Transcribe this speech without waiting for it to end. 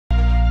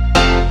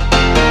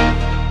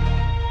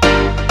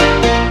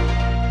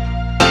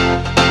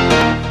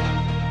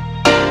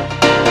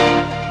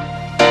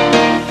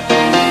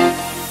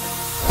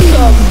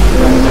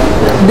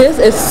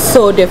is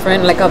so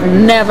different. Like I've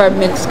never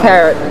mixed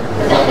carrot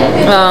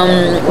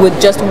with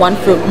just one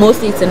fruit.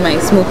 Mostly it's in my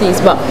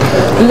smoothies, but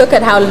look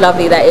at how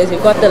lovely that is.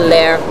 You've got the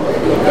layer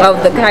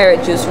of the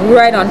carrot juice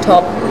right on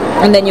top,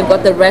 and then you've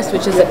got the rest,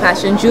 which is the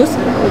passion juice.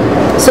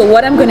 So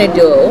what I'm gonna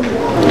do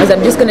is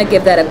I'm just gonna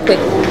give that a quick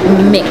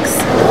mix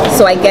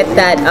so I get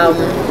that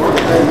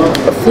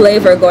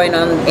flavor going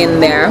on in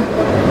there.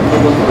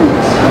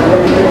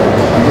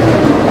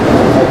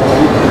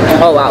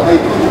 Oh wow,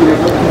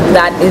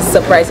 that is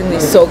surprisingly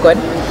so good,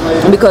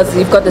 because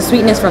you've got the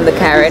sweetness from the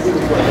carrot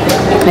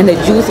and the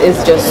juice is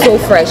just so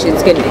fresh. You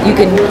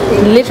can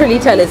literally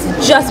tell it's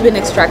just been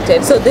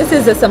extracted. So this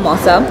is a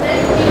samosa,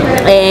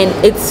 and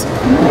it's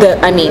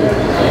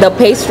the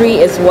pastry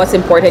is what's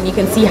important. You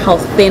can see how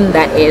thin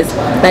that is.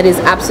 That is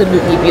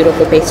absolutely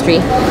beautiful pastry.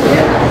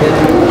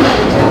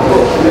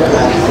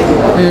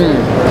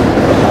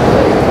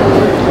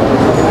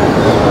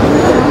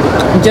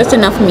 Just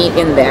enough meat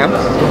in there.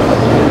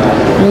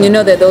 You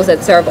know, there are those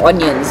that serve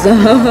onions.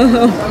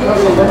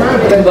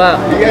 But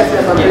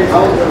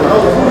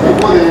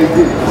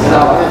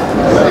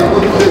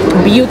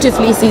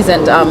beautifully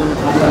seasoned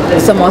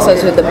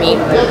samosas with the meat,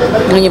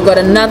 and you've got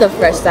another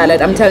fresh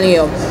salad. I'm telling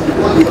you,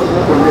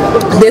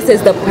 this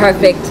is the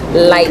perfect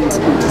light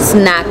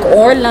snack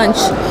or lunch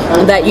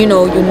that you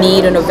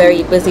need on a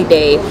very busy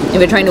day. If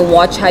you're trying to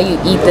watch how you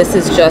eat, this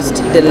is just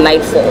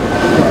delightful.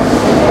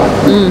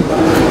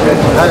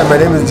 Hi, my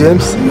name is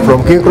James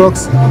from Croc,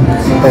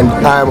 and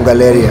I am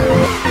Galleria.